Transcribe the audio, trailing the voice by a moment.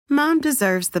Mom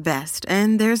deserves the best,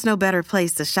 and there's no better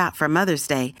place to shop for Mother's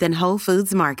Day than Whole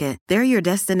Foods Market. They're your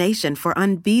destination for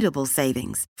unbeatable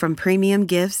savings, from premium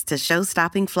gifts to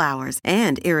show-stopping flowers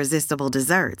and irresistible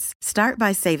desserts. Start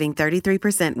by saving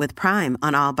 33% with Prime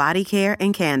on all body care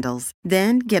and candles.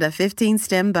 Then get a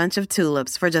 15-stem bunch of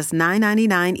tulips for just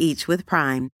 $9.99 each with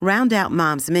Prime. Round out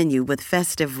Mom's menu with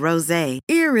festive rosé,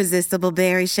 irresistible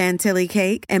berry chantilly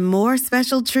cake, and more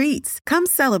special treats. Come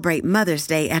celebrate Mother's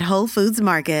Day at Whole Foods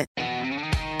Market.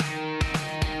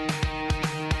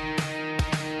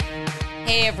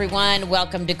 Hey everyone,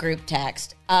 welcome to Group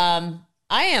Text. I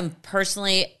am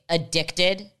personally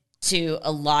addicted to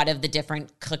a lot of the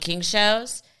different cooking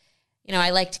shows. You know, I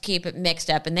like to keep it mixed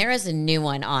up, and there is a new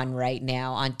one on right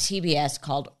now on TBS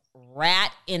called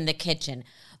Rat in the Kitchen.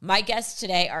 My guests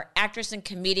today are actress and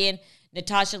comedian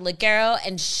Natasha Leggero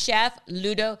and chef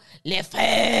Ludo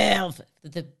Lefebvre,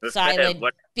 the silent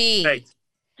B. Right.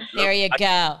 There you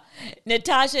go.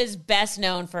 Natasha is best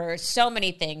known for so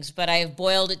many things, but I have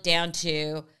boiled it down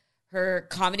to her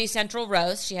Comedy Central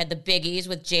roast. She had the biggies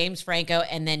with James Franco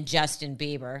and then Justin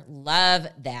Bieber. Love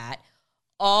that.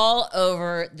 All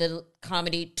over the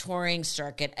comedy touring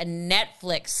circuit, a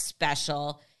Netflix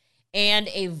special, and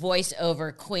a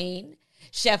voiceover queen.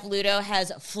 Chef Ludo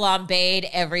has flambéed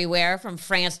everywhere from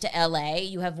France to LA.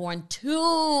 You have won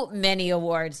too many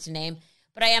awards to name,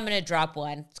 but I am going to drop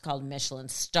one. It's called Michelin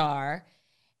Star.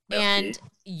 Merci. And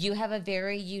you have a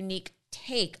very unique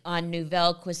take on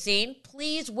Nouvelle cuisine.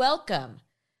 Please welcome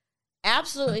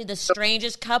absolutely the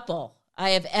strangest couple I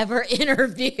have ever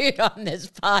interviewed on this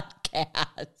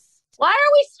podcast. Why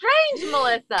are we strange,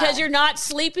 Melissa? Because you're not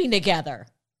sleeping together.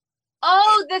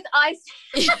 Oh, this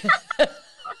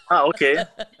Okay.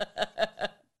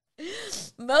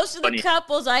 Most of the Funny.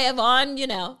 couples I have on,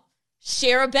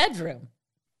 share a bedroom.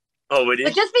 Oh, really?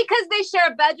 But just because they share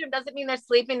a bedroom doesn't mean they're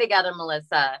sleeping together,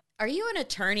 Melissa. Are you an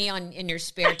attorney in your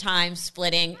spare time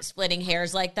splitting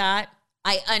hairs like that?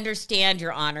 I understand,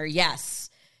 Your Honor. Yes.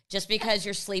 Just because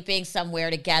you're sleeping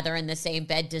somewhere together in the same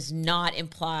bed does not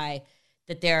imply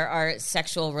that there are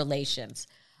sexual relations.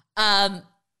 The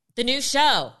new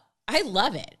show, I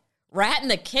love it. Rat in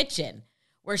the Kitchen,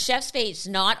 where chefs face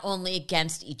not only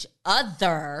against each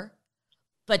other,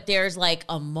 but there's like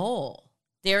a mole.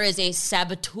 There is a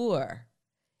saboteur,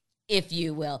 if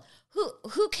you will.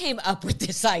 Who came up with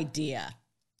this idea?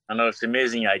 I know, it's an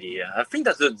amazing idea. I think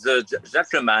that's the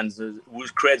gentleman who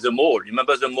created the mole. You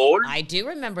remember the mole? I do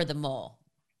remember the mole.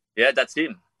 Yeah, that's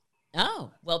him. Oh,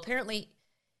 well, apparently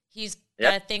he's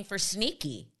got a thing for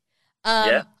sneaky.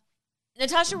 Yeah.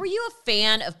 Natasha, were you a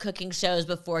fan of cooking shows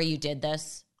before you did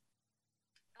this?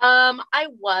 I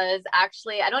was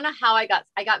actually. I don't know how I got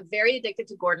very addicted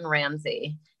to Gordon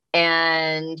Ramsay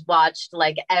and watched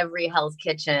like every Hell's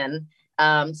Kitchen.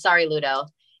 Sorry, Ludo.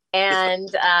 And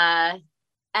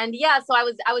yeah, so I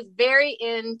was very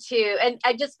into, and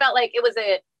I just felt like it was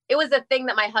a thing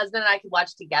that my husband and I could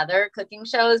watch together, cooking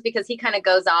shows, because he kind of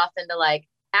goes off into like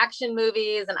action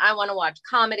movies and I want to watch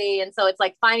comedy. And so it's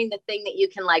like finding the thing that you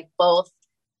can like both,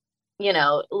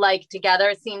 like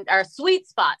together. Our sweet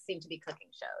spot seemed to be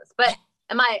cooking shows. But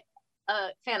am I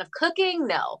a fan of cooking?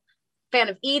 No. Fan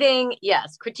of eating?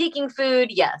 Yes. Critiquing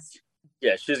food? Yes.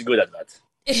 Yeah, she's good at that.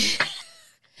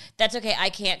 That's okay. I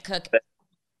can't cook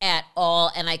at all,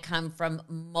 and I come from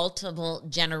multiple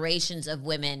generations of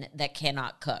women that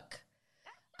cannot cook.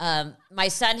 My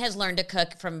son has learned to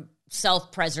cook from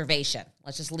self-preservation.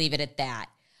 Let's just leave it at that.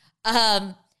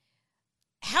 How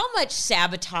much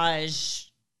sabotage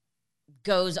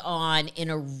goes on in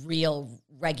a real,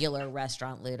 regular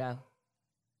restaurant, Ludo?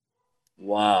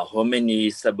 Wow, how many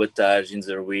sabotage in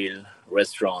the real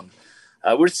restaurant?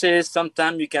 I would say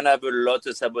sometimes you can have a lot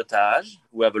of sabotage.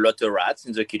 We have a lot of rats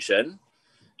in the kitchen,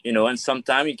 and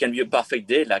sometimes it can be a perfect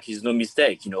day, like it's no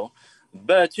mistake,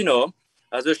 But,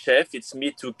 as a chef, it's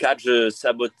me to catch the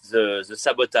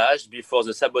sabotage before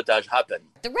the sabotage happens.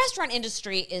 The restaurant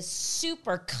industry is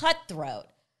super cutthroat.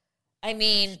 I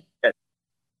mean, Yes.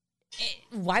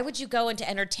 Why would you go into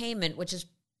entertainment, which is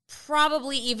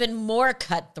probably even more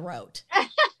cutthroat?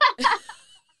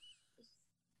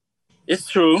 It's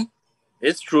true.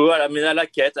 It's true. I mean, I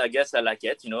like it. I guess I like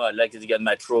it. I like to get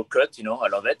my throat cut. I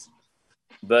love it.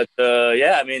 But you're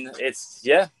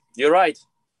right.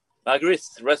 I agree.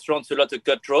 Restaurants a lot of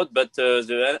cutthroat, but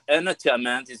the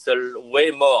entertainment is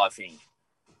way more, I think.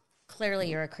 Clearly,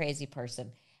 you're a crazy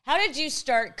person. How did you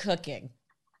start cooking?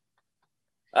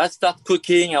 I started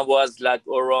cooking. I was like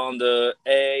around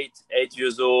 8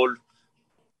 years old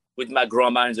with my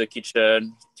grandma in the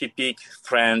kitchen. Typical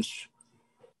French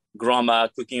grandma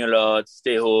cooking a lot,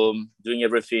 stay home, doing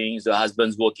everything. The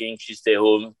husband's working, she stay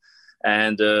home.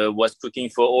 and was cooking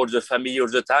for all the family all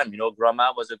the time.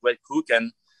 Grandma was a great cook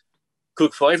and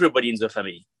cooked for everybody in the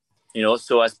family.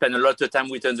 So I spent a lot of time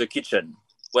with her in the kitchen.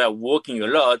 We were working a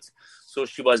lot, so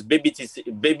she was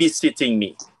babysitting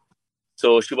me.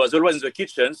 So she was always in the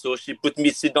kitchen. So she put me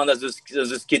sit down at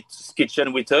the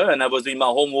kitchen with her, and I was doing my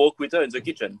homework with her in the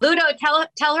kitchen. Ludo,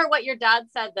 tell her what your dad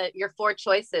said, that your 4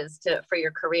 choices for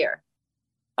your career.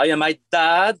 My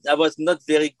dad, I was not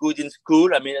very good in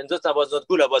school. I was not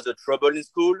good. I was a trouble in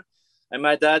school. And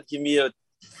my dad gave me a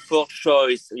 4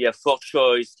 choice,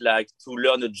 like to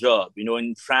learn a job.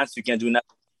 In France, you can do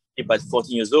nothing at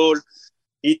 14 years old.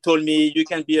 He told me you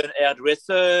can be an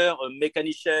hairdresser, a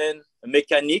mechanician, a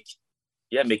mechanic.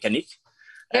 Yeah, mechanic.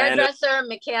 Hairdresser,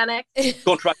 mechanic.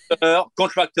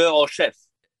 Contractor or chef.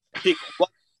 Pick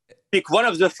one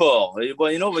of the 4.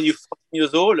 When you're 14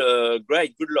 years old,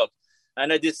 great, good luck.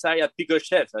 And I decided I pick a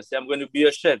chef. I said, I'm going to be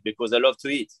a chef because I love to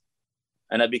eat.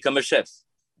 And I become a chef.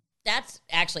 That's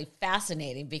actually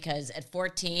fascinating because at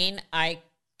 14, I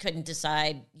couldn't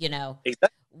decide, exactly.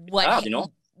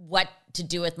 what to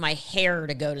do with my hair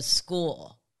to go to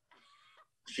school.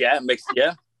 Yeah.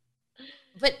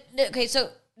 But, okay, so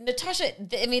Natasha,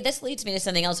 this leads me to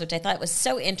something else, which I thought was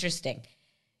so interesting.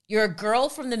 You're a girl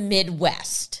from the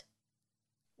Midwest.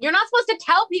 You're not supposed to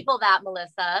tell people that,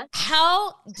 Melissa.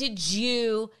 How did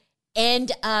you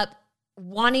end up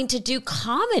wanting to do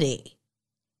comedy?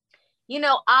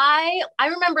 I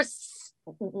remember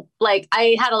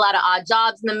I had a lot of odd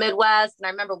jobs in the Midwest, and I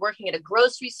remember working at a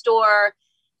grocery store,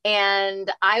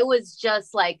 and I was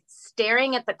just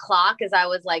staring at the clock as I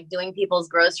was doing people's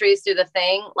groceries through the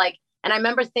thing. And I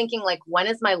remember thinking when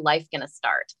is my life going to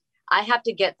start? I have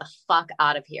to get the fuck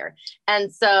out of here.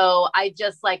 And so I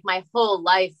just my whole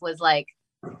life was I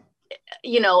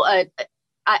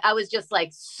was just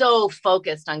so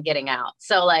focused on getting out.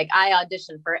 So I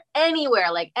auditioned for anywhere,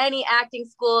 any acting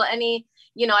school, I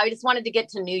just wanted to get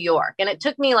to New York. And it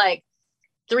took me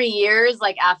 3 years.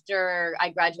 After I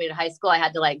graduated high school, I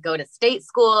had to go to state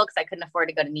school because I couldn't afford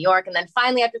to go to New York. And then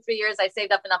finally, after 3 years, I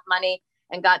saved up enough money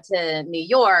and got to New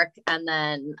York, and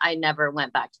then I never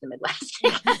went back to the Midwest.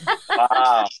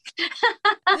 Wow.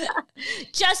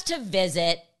 Just to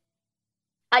visit.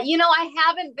 I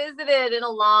haven't visited in a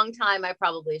long time. I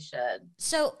probably should.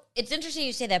 So it's interesting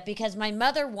you say that because my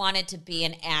mother wanted to be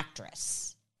an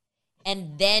actress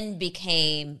and then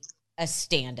became a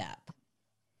stand-up.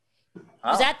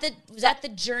 Was that the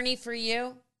journey for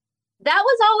you? That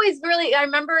was always really, I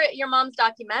remember your mom's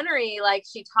documentary,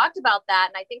 she talked about that.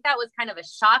 And I think that was kind of a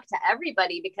shock to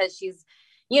everybody because she's,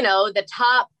 the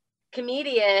top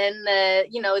comedian,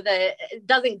 the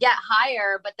doesn't get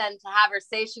higher, but then to have her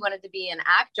say she wanted to be an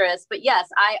actress. But yes,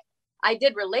 I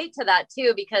did relate to that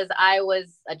too, because I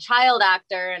was a child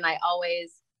actor and I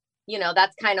always,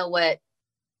 that's kind of what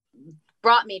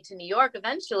brought me to New York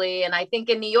eventually. And I think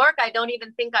in New York, I don't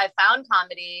even think I found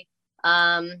comedy.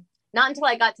 Not until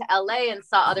I got to LA and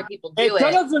saw other people do it.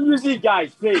 Turn off the music,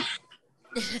 guys, please.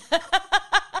 It's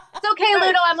okay,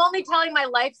 Ludo. I'm only telling my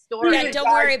life story. Yeah,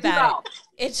 don't worry about it.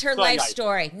 It's her life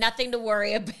story. Nothing to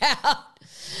worry about.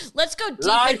 Let's go deep.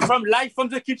 Live from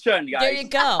the kitchen, guys. There you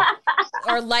go.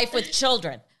 Or life with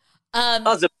children.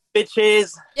 The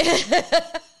bitches.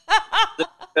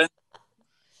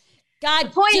 God, the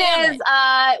point damn is, it.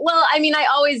 I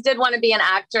always did want to be an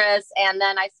actress. And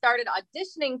then I started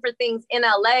auditioning for things in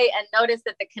LA and noticed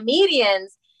that the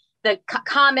comedians, the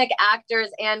comic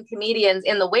actors and comedians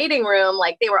in the waiting room,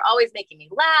 they were always making me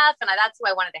laugh. And that's who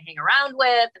I wanted to hang around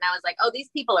with. And I was like, oh, these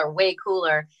people are way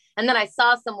cooler. And then I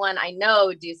saw someone I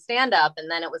know do stand-up.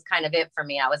 And then it was kind of it for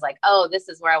me. I was like, oh, this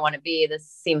is where I want to be. This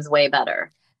seems way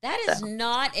better. That is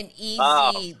not an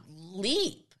easy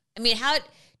leap. how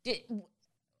did...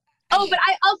 Oh, but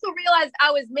I also realized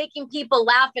I was making people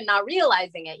laugh and not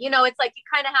realizing it. It's you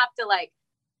kind of have to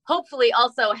hopefully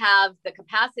also have the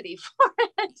capacity for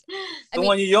it.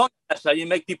 When you're young, you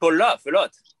make people laugh a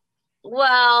lot.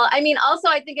 Well, also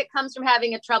I think it comes from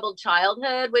having a troubled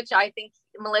childhood, which I think,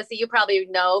 Melissa, you probably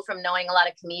know from knowing a lot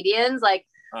of comedians.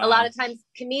 A lot of times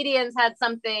comedians had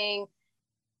something,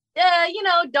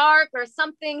 dark or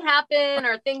something happen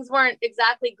or things weren't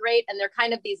exactly great. And they're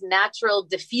kind of these natural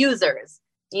diffusers.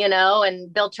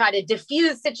 And they'll try to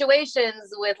diffuse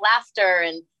situations with laughter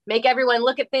and make everyone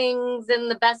look at things in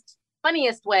the best,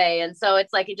 funniest way. And so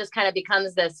it's it just kind of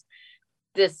becomes this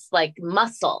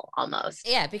muscle almost.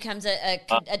 Yeah, it becomes a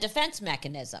defense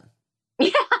mechanism.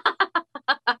 Yeah.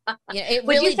 Would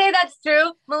really... you say that's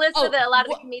true, Melissa, that a lot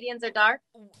of the comedians are dark?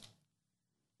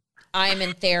 I'm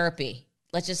in therapy.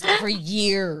 For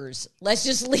years. Let's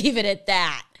just leave it at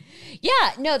that.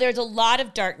 Yeah, no, there's a lot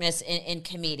of darkness in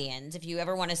comedians. If you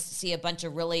ever want to see a bunch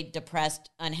of really depressed,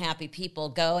 unhappy people,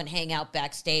 go and hang out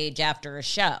backstage after a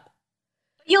show.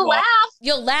 You'll laugh.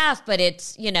 You'll laugh, but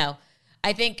it's,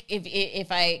 I think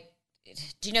if I,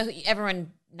 do you know who,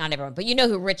 not everyone, but you know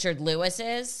who Richard Lewis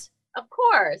is? Of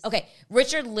course. Okay,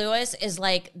 Richard Lewis is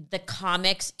like the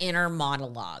comic's inner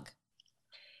monologue.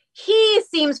 He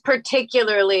seems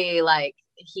particularly like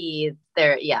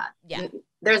yeah.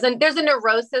 There's a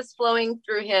neurosis flowing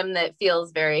through him that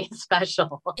feels very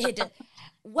special. What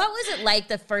was it like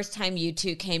the first time you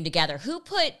two came together? Who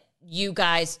put you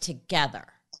guys together?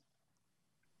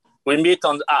 We meet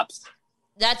on apps.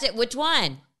 That's it. Which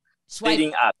one?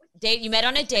 Dating app. You met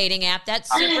on a dating app.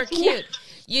 That's super cute.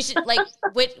 You should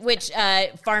which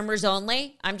Farmers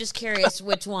Only? I'm just curious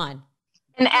which one.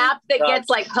 An app that gets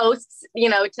like hosts,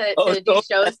 to do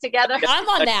shows together. I'm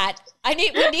on that.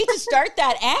 We need to start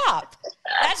that app.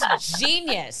 That's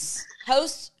genius.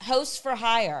 Hosts for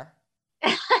hire.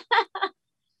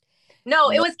 No,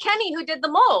 it was Kenny who did the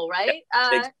mole, right?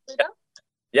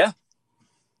 Yeah.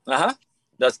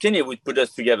 That's Kenny who put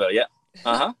us together.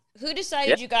 Yeah. Who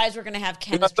decided you guys were going to have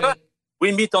chemistry?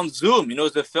 We meet on Zoom.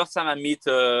 The first time I meet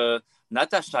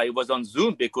Natasha, it was on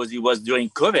Zoom because it was during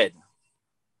COVID.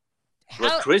 It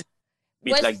was crazy.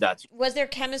 Like that. Was there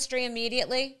chemistry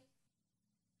immediately?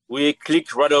 We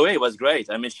clicked right away. It was great.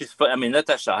 I mean, she's fun. I mean,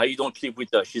 Natasha, how you don't click with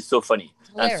her? She's so funny.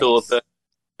 Hilarious. And so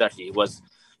exactly, it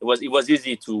was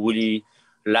easy to really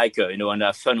like her, and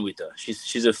have fun with her.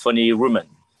 She's a funny woman,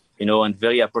 and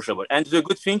very approachable. And the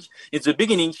good thing, in the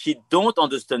beginning, she don't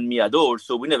understand me at all,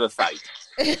 so we never fight.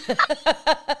 So it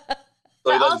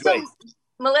was great.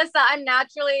 Melissa, I'm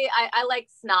naturally, I like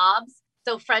snobs.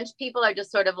 So French people are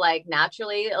just sort of like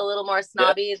naturally a little more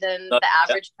snobby than the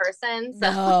average person.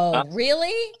 So. No,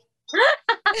 really?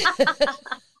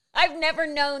 I've never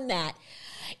known that.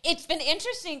 It's been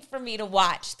interesting for me to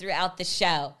watch throughout the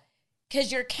show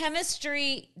because your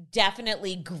chemistry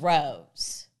definitely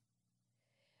grows.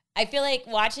 I feel like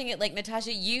watching it, like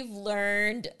Natasha, you've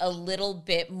learned a little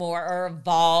bit more or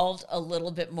evolved a little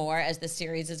bit more as the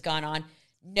series has gone on,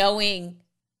 knowing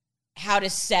how to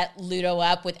set Ludo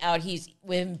up without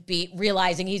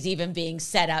realizing he's even being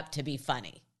set up to be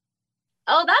funny.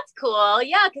 Oh, that's cool.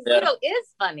 Yeah, because Ludo is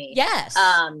funny. Yes.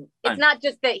 It's not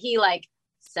just that he like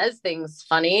says things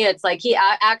funny. It's like he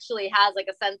actually has like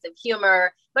a sense of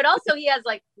humor, but also he has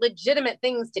like legitimate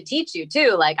things to teach you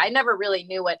too. Like I never really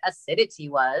knew what acidity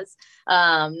was.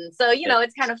 So,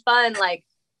 it's kind of fun, like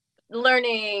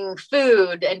learning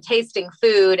food and tasting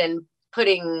food and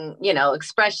putting,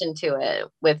 expression to it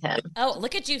with him. Oh,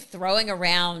 look at you throwing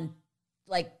around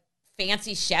like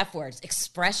fancy chef words,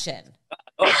 expression.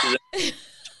 It's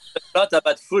a lot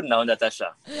about food now,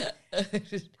 Natasha.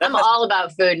 I'm all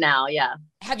about food now. Yeah.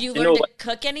 Have you learned to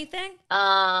cook anything?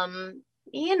 Melissa,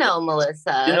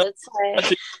 it's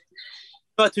like... You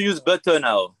know how to use butter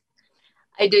now.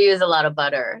 I do use a lot of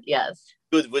butter. Yes.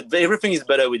 Good. Everything is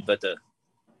better with butter.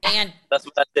 And that's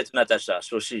what I said to Natasha.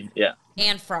 So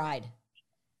and fried.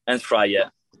 And fry, yeah.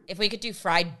 If we could do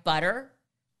fried butter,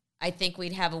 I think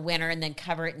we'd have a winner and then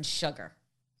cover it in sugar.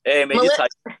 Hey, maybe you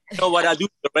know what I do in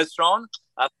the restaurant?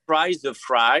 I fry the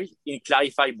fry in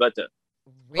clarified butter.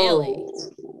 Really?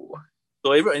 Oh.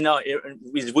 So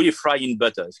it's really fried in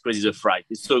butter. It's crazy, the fry.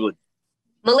 It's so good.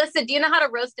 Melissa, do you know how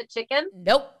to roast a chicken?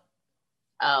 Nope.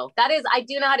 Oh, I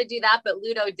do know how to do that, but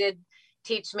Ludo did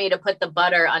teach me to put the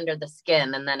butter under the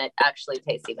skin and then it actually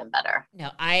tastes even better. No,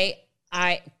 I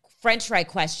French fry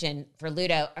question for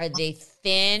Ludo. Are they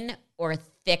thin or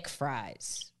thick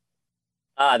fries?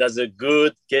 That's a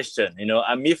good question.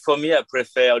 For me, I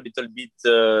prefer a little bit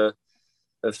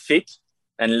thick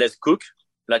and less cooked,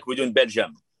 like we do in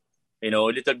Belgium. A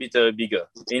little bit bigger.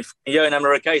 Here in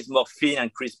America, it's more thin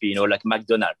and crispy, like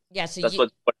McDonald's. Yeah, so that's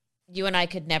you and I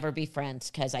could never be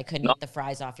friends because I couldn't eat the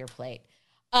fries off your plate.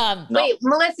 Wait,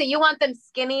 Melissa, you want them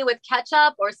skinny with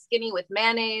ketchup or skinny with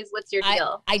mayonnaise? What's your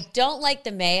deal? I don't like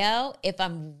the mayo. If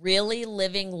I'm really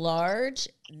living large,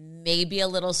 maybe a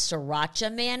little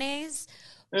sriracha mayonnaise.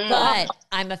 But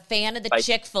I'm a fan of the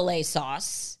Chick-fil-A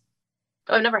sauce.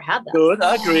 Oh, I've never had that. Good,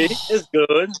 I agree. It's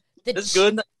good. It's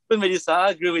good, Melissa.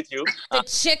 I agree with you. The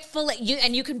Chick-fil-A,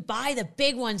 you can buy the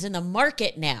big ones in the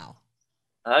market now.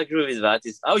 I agree with that.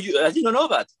 I didn't know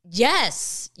that.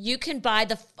 Yes, you can buy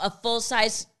a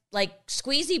full-size like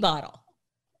squeezy bottle.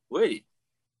 Really?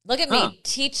 Look at me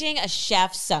teaching a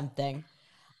chef something.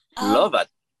 Love it.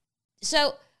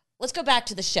 So let's go back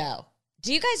to the show.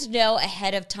 Do you guys know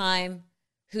ahead of time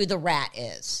who the rat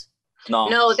is?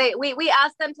 No, we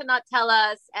asked them to not tell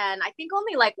us, and I think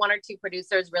only like one or two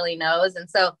producers really knows. And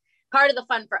so part of the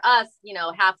fun for us, you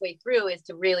know, halfway through is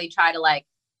to really try to like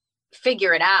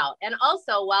figure it out. And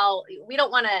also, while we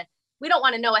don't want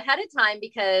to know ahead of time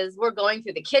because we're going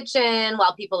through the kitchen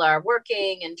while people are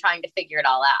working and trying to figure it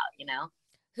all out, you know?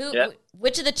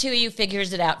 Which of the two of you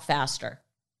figures it out faster?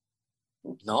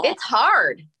 No. It's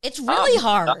hard. It's really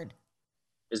hard.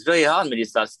 It's very hard,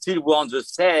 Melissa. Still we're on the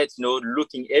set, you know,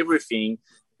 looking everything.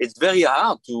 It's very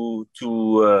hard to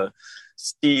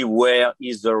see where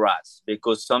is the rats,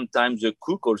 because sometimes the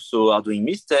cook also are doing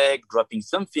mistake, dropping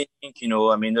something, you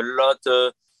know. I mean, a lot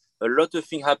of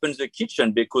things happen in the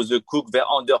kitchen because the cook, they're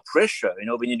under pressure. You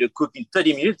know, we need to cook in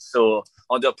 30 minutes. So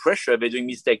under pressure, they're doing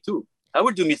mistake too. I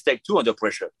will do mistake too under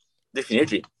pressure.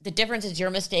 Definitely. The difference is your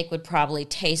mistake would probably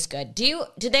taste good. Do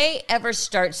they ever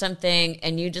start something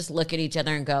and you just look at each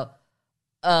other and go,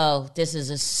 oh, this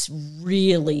is a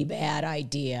really bad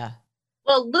idea?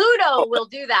 Well, Ludo will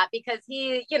do that because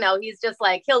he, you know, he's just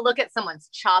like, he'll look at someone's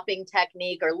chopping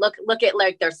technique or look at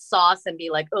like their sauce and be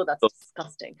like, oh, that's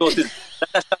disgusting.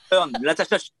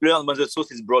 Natasha learned when the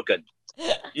sauce is broken.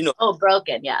 You know. Oh,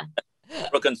 broken, yeah.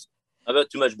 Broken.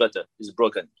 About too much butter. It's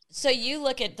broken. So you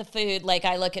look at the food like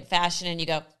I look at fashion and you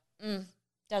go,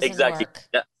 doesn't exactly. work.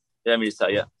 Yeah, Melissa,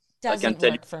 yeah. Doesn't I can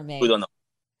tell work you for me. Food or not.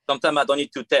 Sometimes I don't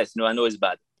need to test. You know, I know it's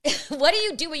bad. What do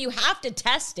you do when you have to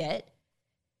test it?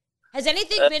 Has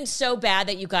anything been so bad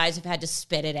that you guys have had to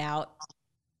spit it out?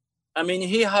 I mean,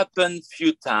 it happened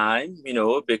few times, you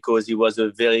know, because it was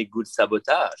a very good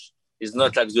sabotage. It's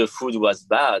not like the food was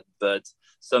bad, but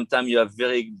sometimes you have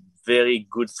very, very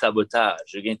good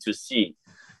sabotage, again, to see,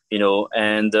 you know.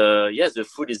 And yes, the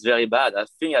food is very bad. I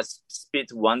think I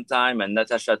spit one time and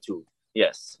Natasha too.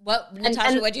 Yes. What,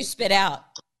 Natasha, what'd you spit out?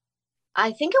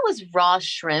 I think it was raw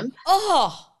shrimp.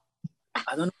 Oh,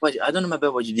 I don't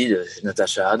remember what you did,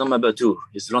 Natasha. I don't remember too.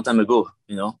 It's a long time ago,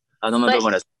 you know. I don't remember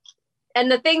when I. And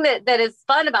the thing that is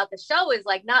fun about the show is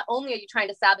like, not only are you trying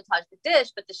to sabotage the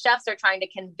dish, but the chefs are trying to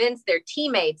convince their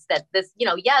teammates that this, you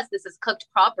know, yes, this is cooked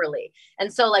properly.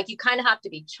 And so like, you kind of have to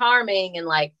be charming, and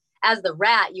like, as the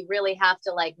rat, you really have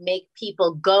to like make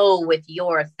people go with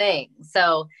your thing.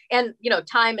 So, and you know,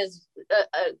 time is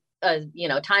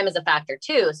time is a factor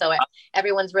too. So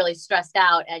everyone's really stressed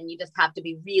out, and you just have to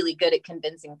be really good at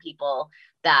convincing people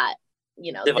that,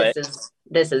 you know,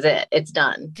 this is it. It's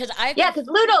done. Because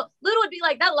Ludo would be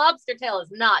like, that lobster tail is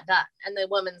not done. And the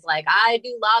woman's like, I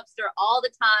do lobster all the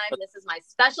time. This is my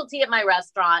specialty at my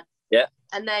restaurant. Yeah.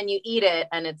 And then you eat it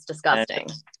and it's disgusting.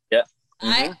 Yeah.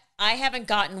 Mm-hmm. I haven't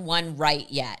gotten one right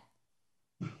yet.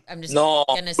 I'm just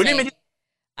gonna say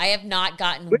I have not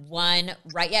gotten one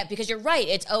right yet, because you're right.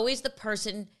 It's always the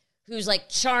person who's like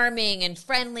charming and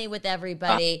friendly with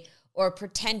everybody or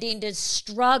pretending to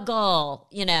struggle,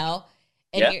 you know.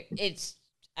 And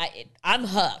I'm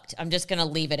hooked. I'm just going to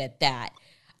leave it at that.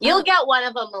 You'll get one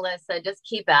of them, Melissa. Just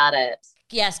keep at it.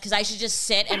 Yes, because I should just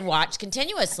sit and watch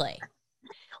continuously.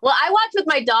 Well, I watch with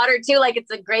my daughter too. Like,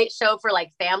 it's a great show for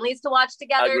like families to watch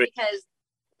together, because,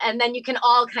 and then you can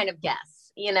all kind of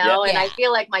guess, you know. And I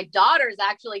feel like my daughter's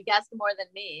actually guessed more than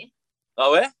me.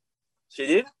 Oh, yeah? She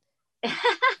did?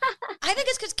 I think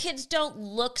it's because kids don't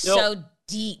look so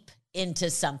deep into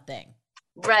something.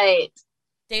 Right.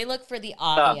 They look for the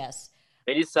obvious.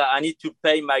 Melissa, I need to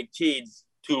pay my kids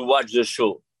to watch the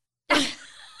show.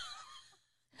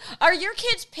 Are your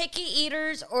kids picky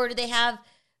eaters, or do they have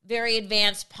very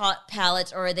advanced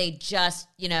palates, or are they just,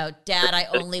 you know, Dad, I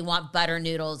only want butter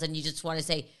noodles, and you just want to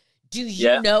say, do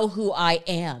you know who I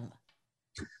am?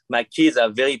 My kids are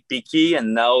very picky,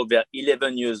 and now they're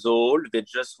 11 years old. They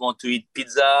just want to eat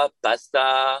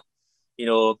pasta, you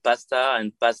know, pasta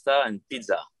and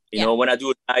pizza. You know, when I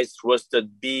do a nice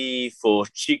roasted beef or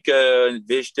chicken,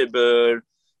 vegetable,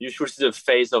 you should see the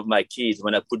face of my kids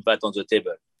when I put that on the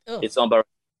table. Ugh. It's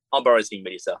embarrassing,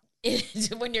 Melissa.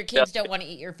 When your kids don't want to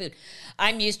eat your food.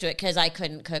 I'm used to it because I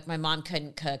couldn't cook. My mom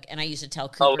couldn't cook. And I used to tell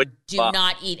Cooper, do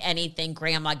not eat anything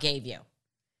Grandma gave you,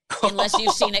 unless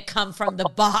you've seen it come from the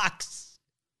box.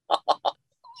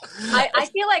 I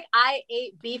feel like I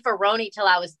ate beefaroni till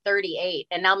I was 38,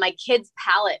 and now my kid's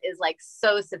palate is like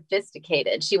so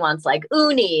sophisticated. She wants like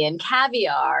uni and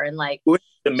caviar and like. It's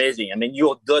amazing. I mean,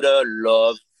 your daughter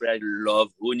love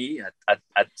uni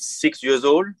at 6 years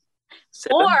old.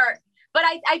 7? But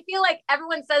I feel like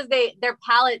everyone says their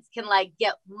palates can like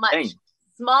get much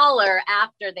smaller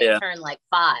after they turn like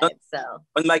 5. So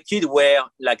when my kids were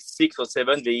like 6 or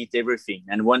 7, they eat everything,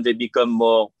 and when they become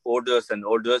more older,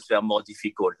 they are more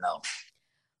difficult now.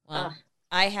 Well,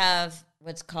 I have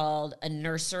what's called a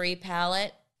nursery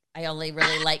palate. I only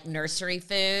really like nursery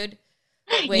food.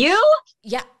 You?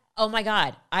 Yeah. Oh my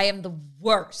God, I am the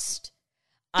worst.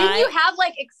 Did you have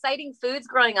like exciting foods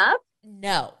growing up?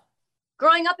 No.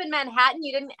 growing up in Manhattan,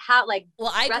 you didn't have like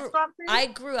restaurant food? I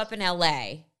grew up in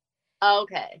LA. Oh,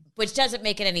 okay. Which doesn't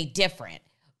make it any different.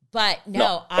 But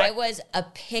no, I was a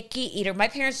picky eater. My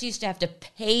parents used to have to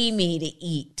pay me to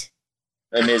eat.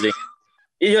 Amazing.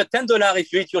 You're $10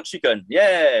 if you eat your chicken.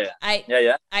 Yeah.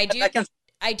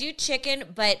 I do chicken,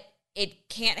 but it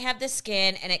can't have the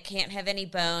skin and it can't have any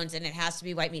bones and it has to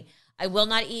be white meat. I will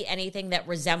not eat anything that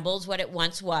resembles what it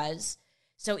once was.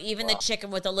 So even the chicken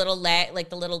with a little leg, like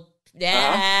the little,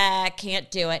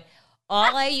 can't do it.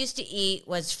 All I used to eat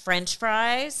was French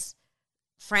fries,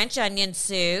 French onion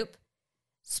soup,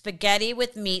 spaghetti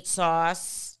with meat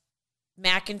sauce,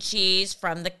 mac and cheese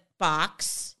from the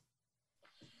box.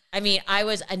 I mean, I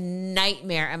was a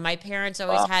nightmare, and my parents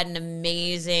always had an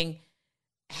amazing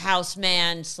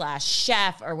houseman /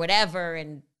 chef or whatever,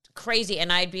 and crazy.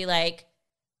 And I'd be like,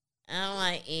 I don't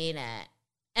want to eat it.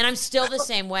 And I'm still the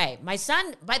same way. My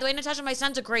son, by the way, Natasha, my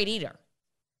son's a great eater.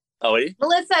 Oh, really?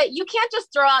 Melissa, you can't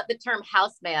just throw out the term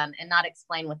houseman and not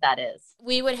explain what that is.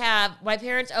 We would have, my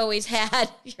parents always had,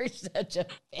 you're such a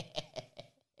fan.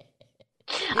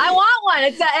 I want one.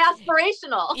 It's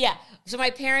aspirational. Yeah. So my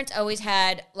parents always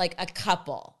had like a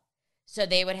couple. So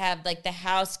they would have like the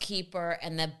housekeeper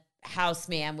and the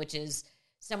houseman, which is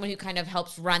someone who kind of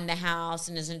helps run the house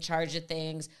and is in charge of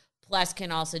things, plus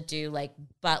can also do like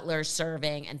butler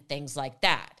serving and things like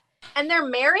that. And they're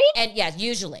married? And yes,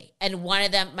 usually. And one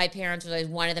of them, my parents was always,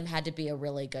 one of them had to be a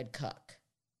really good cook.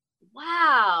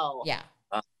 Wow. Yeah.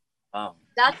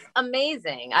 That's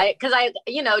amazing. Because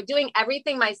doing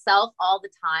everything myself all the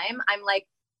time, I'm like,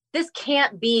 this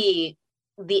can't be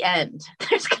the end.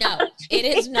 No, it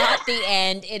is not the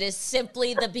end. It is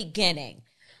simply the beginning.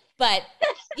 But,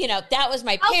 that was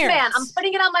my parents. Man, I'm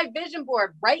putting it on my vision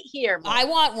board right here. I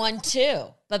want one too.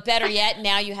 But better yet,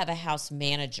 now you have a house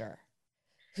manager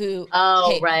who.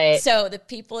 Right. So the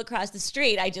people across the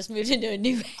street, I just moved into a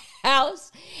new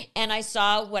house and I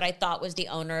saw what I thought was the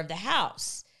owner of the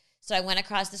house. So I went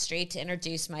across the street to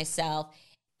introduce myself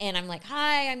and I'm like,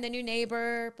 hi, I'm the new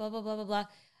neighbor, blah, blah, blah, blah, blah.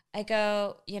 I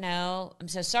go, I'm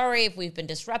so sorry if we've been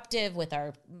disruptive with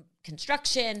our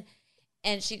construction.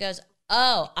 And she goes,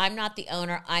 oh, I'm not the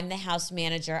owner. I'm the house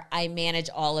manager. I manage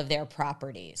all of their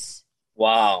properties.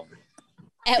 Wow.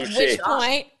 At which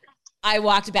point, I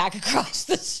walked back across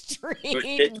the street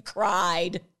and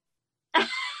cried.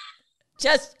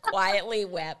 Just quietly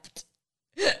wept.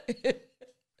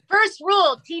 First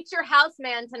rule, teach your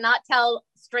houseman to not tell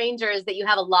strangers that you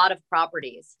have a lot of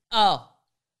properties. Oh,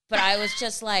 but I was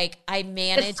just like, I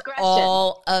manage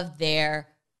all of their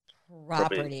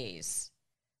properties.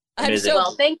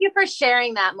 Well, thank you for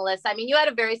sharing that, Melissa. I mean, you had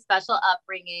a very special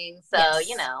upbringing, so,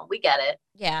 we get it.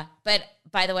 Yeah, but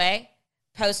by the way,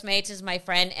 Postmates is my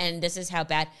friend, and this is how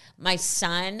bad. My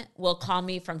son will call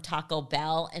me from Taco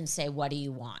Bell and say, what do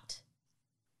you want?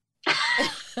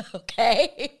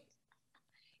 Okay.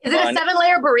 Is it a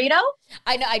 7-layer burrito?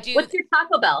 I know, I do. What's your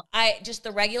Taco Bell? Just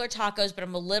the regular tacos, but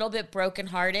I'm a little bit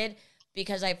brokenhearted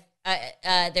because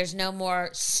there's no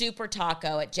more super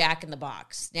taco at Jack in the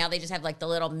Box. Now they just have like the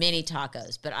little mini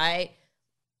tacos, but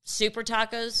super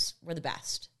tacos were the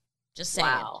best. Just saying.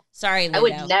 Wow. Sorry, Ludo. I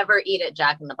would never eat at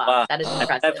Jack in the Box. That is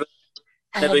impressive.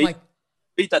 Never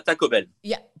eat at Taco Bell.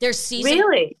 Yeah, there's seasoned.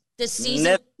 Really? The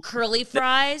seasoned curly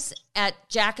fries at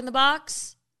Jack in the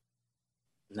Box.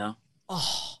 No.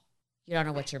 Oh, you don't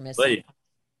know what you're missing. Wait.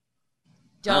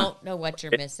 Don't know what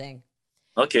you're missing.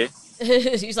 Okay.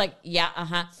 He's like,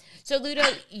 yeah, So, Ludo,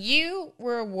 you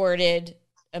were awarded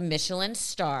a Michelin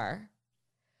star,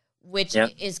 which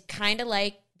is kind of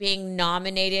like being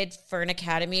nominated for an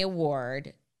Academy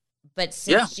Award. But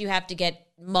since you have to get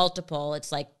multiple,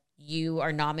 it's like you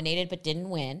are nominated but didn't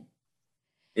win.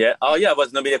 Yeah. Oh, yeah. I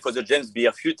was nominated for the James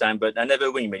Beard a few times, but I never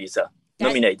win, Melissa.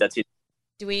 Nominate, that's it.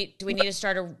 Do we need to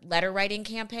start a letter writing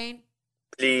campaign?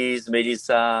 Please,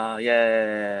 Melissa.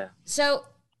 Yeah. So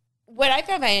what I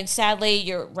found, and sadly,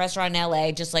 your restaurant in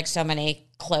LA, just like so many,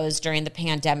 closed during the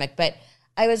pandemic. But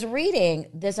I was reading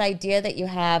this idea that you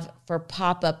have for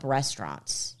pop-up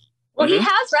restaurants. Well, he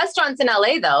has restaurants in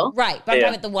LA, though. Right. But I'm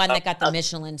talking about the one that got the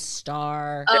Michelin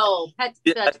star. Oh,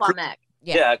 Trois-Mecs.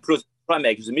 Yeah, I closed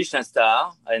Trois-Mecs, the Michelin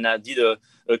star, and I did a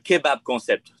kebab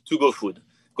concept, to-go food.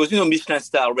 Because, Michelin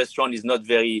star restaurant is not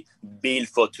very built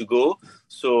for to-go.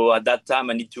 So at that time,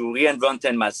 I need to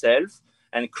reinvent myself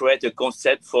and create a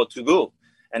concept for to-go.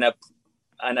 And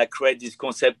I create this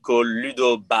concept called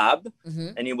Ludo Bab.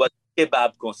 And it was a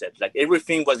kebab concept. Like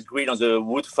everything was grilled on the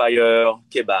wood fire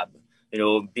kebab.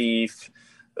 Beef,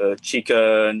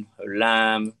 chicken,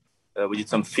 lamb. We did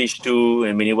some fish too.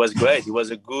 I mean, it was great. It was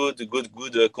a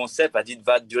good concept. I did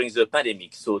that during the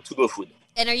pandemic. So to-go food.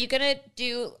 And are you going to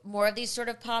do more of these sort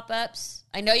of pop-ups?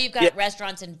 I know you've got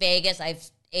restaurants in Vegas. I've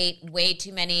ate way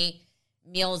too many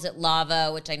meals at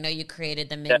Lava, which I know you created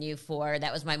the menu for.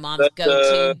 That was my mom's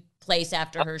go-to place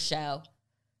after her show.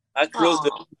 I closed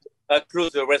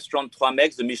the restaurant Trois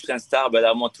Mecs, the Michelin star, but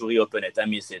I want to reopen it. I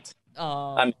miss it.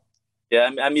 Oh.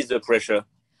 I miss the pressure.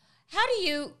 How do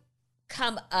you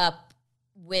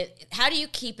how do you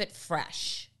keep it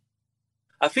fresh?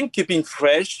 I think keeping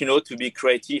fresh, to be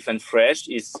creative and fresh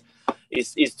is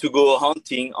to go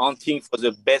hunting for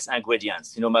the best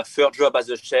ingredients. My first job as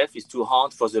a chef is to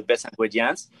hunt for the best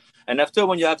ingredients. And after,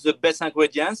 when you have the best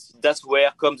ingredients, that's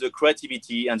where comes the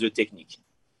creativity and the technique.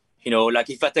 Like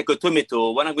if I take a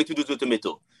tomato, what I'm going to do to the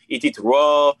tomato? Eat it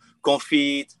raw,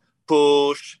 confit,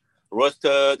 poach,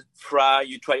 roasted, fry.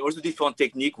 You try all the different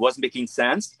techniques, what's making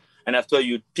sense. And after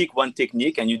you pick one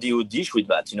technique and you do a dish with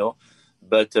that,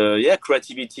 But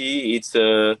creativity,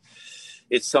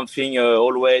 it's something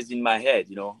always in my head,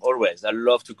 always. I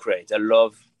love to create. I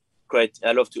love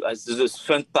to, the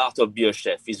fun part of being a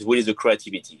chef is really the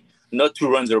creativity, not to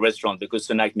run the restaurant because it's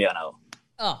a nightmare now.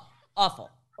 Oh, awful.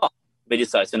 Oh,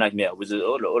 Melissa, it's a nightmare with the,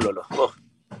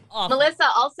 Awful. Melissa,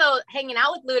 also hanging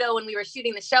out with Ludo when we were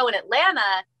shooting the show in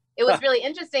Atlanta, it was really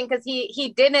interesting because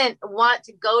he didn't want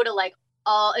to go to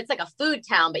it's like a food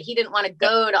town, but he didn't want to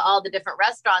go to all the different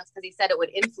restaurants because he said it would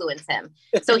influence him.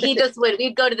 So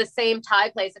we'd go to the same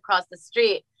Thai place across the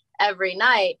street every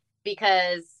night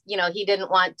because, he didn't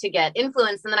want to get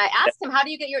influenced. And then I asked him, how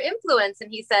do you get your influence?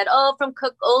 And he said, from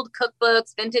old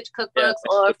cookbooks, vintage cookbooks,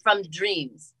 or from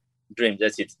dreams. Dreams,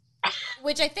 that's it.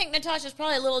 Which I think, Natasha, is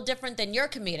probably a little different than your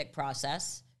comedic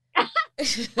process.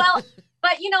 Well,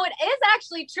 but it is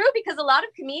actually true because a lot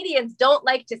of comedians don't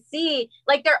like to see,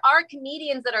 there are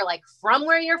comedians that are from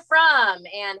where you're from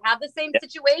and have the same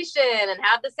situation and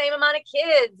have the same amount of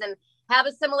kids and have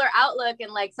a similar outlook.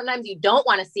 And sometimes you don't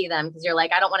want to see them because you're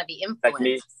I don't want to be influenced. Like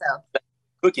me, so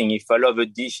cooking, if I love a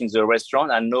dish in the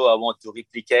restaurant, I know I want to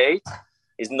replicate.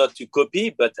 It's not to copy,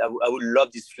 but I would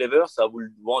love this flavor. So I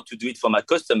would want to do it for my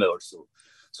customer also.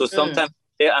 So sometimes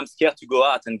I'm scared to go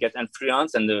out and get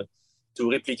influence and to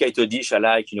replicate a dish I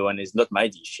like, and it's not my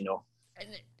dish,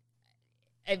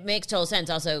 It makes total sense.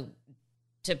 Also,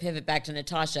 to pivot back to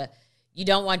Natasha, you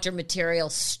don't want your material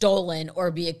stolen or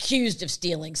be accused of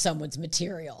stealing someone's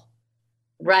material.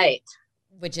 Right.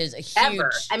 Which is a huge...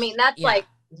 Ever. I mean, that's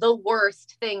the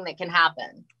worst thing that can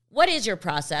happen. What is your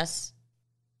process?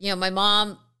 My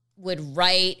mom would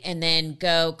write and then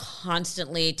go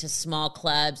constantly to small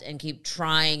clubs and keep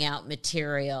trying out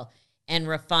material and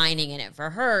refining in it. For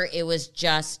her, it was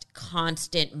just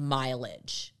constant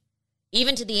mileage.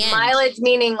 Even to the end. Mileage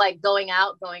meaning going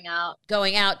out.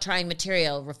 Going out, trying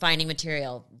material, refining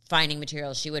material, finding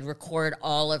material. She would record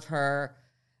all of her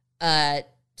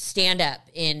stand-up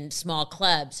in small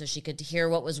clubs so she could hear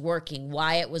what was working,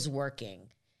 why it was working.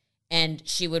 And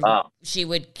she would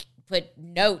put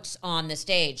notes on the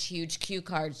stage, huge cue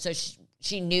cards, so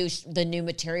she knew the new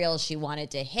material she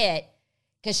wanted to hit,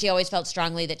 because she always felt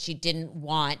strongly that she didn't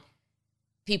want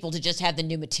people to just have the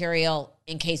new material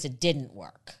in case it didn't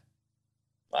work.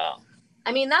 Wow.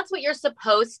 I mean, that's what you're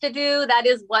supposed to do. That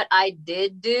is what I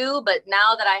did do. But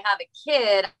now that I have a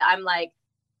kid, I'm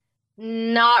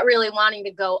not really wanting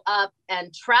to go up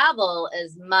and travel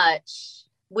as much.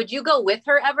 Would you go with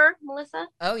her ever, Melissa?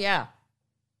 Oh,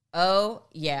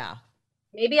 yeah.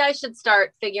 Maybe I should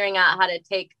start figuring out how to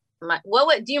take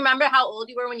do you remember how old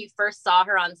you were when you first saw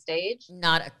her on stage?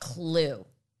 Not a clue.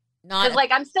 Because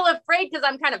I'm still afraid because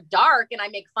I'm kind of dark and I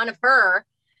make fun of her.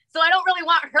 So I don't really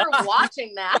want her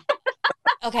watching that.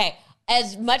 Okay.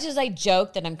 As much as I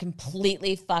joke that I'm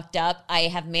completely fucked up, I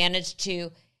have managed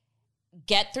to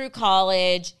get through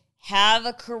college, have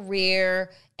a career,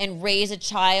 and raise a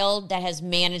child that has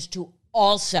managed to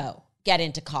also get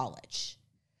into college.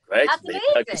 Right. That's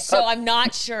amazing. So I'm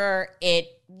not sure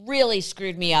it really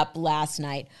screwed me up last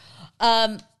night.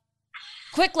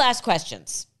 Quick last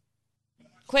questions.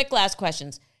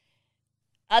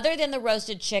 Other than the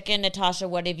roasted chicken, Natasha,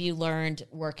 what have you learned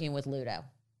working with Ludo?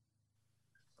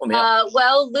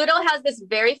 Well, Ludo has this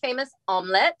very famous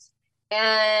omelet,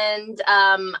 and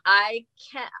I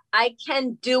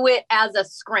can do it as a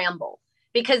scramble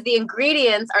because the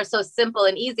ingredients are so simple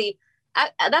and easy.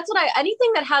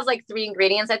 Anything that has 3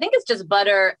 ingredients, I think it's just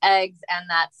butter, eggs, and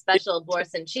that special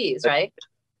Boursin cheese, right?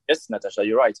 Yes, Natasha,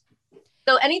 you're right.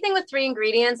 So anything with 3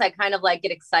 ingredients, I kind of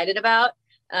get excited about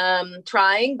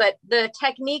trying, but the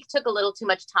technique took a little too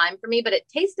much time for me, but it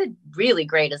tasted really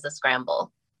great as a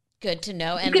scramble. Good to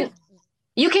know. And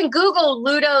you can Google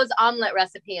Ludo's omelet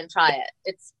recipe and try it.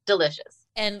 It's delicious.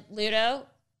 And Ludo,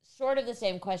 Sort of the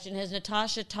same question. Has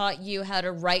Natasha taught you how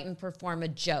to write and perform a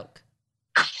joke?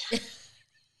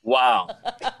 Wow.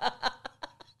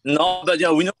 No, but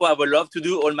we know what I would love to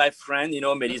do. All my friends,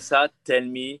 Melissa, tell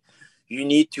me you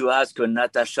need to ask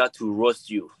Natasha to roast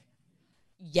you.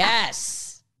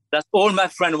 Yes. That's all my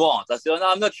friend want. I say,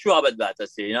 no, I'm not sure about that. I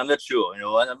say, I'm not sure.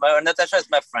 Natasha is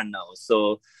my friend now,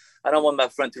 so I don't want my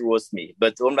friend to roast me.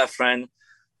 But all my friend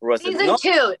roast me. Season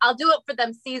 2. I'll do it for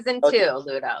them. Season 2,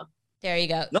 Ludo. There you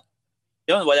go.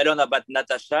 No, what I learned about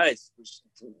Natasha is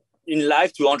in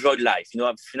life to enjoy life.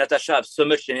 Natasha has so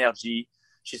much energy.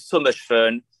 She's so much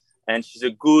fun. And she's a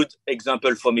good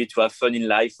example for me to have fun in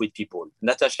life with people.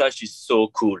 Natasha, she's so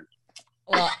cool.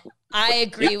 Well, I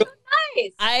agree.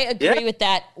 Nice. I agree with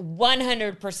that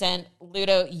 100%.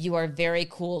 Ludo, you are very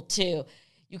cool too.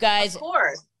 You guys, of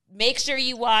course, make sure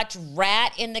you watch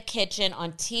Rat in the Kitchen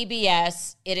on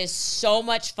TBS. It is so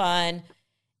much fun.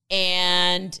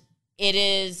 And it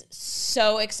is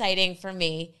so exciting for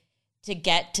me to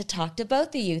get to talk to both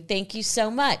of you. Thank you so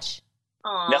much.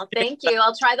 Oh, thank you.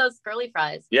 I'll try those curly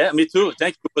fries. Yeah, me too.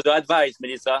 Thank you for the advice,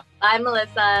 Melissa. Bye,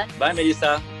 Melissa. Bye,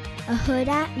 Melissa. A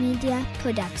Huda Media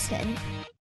Production.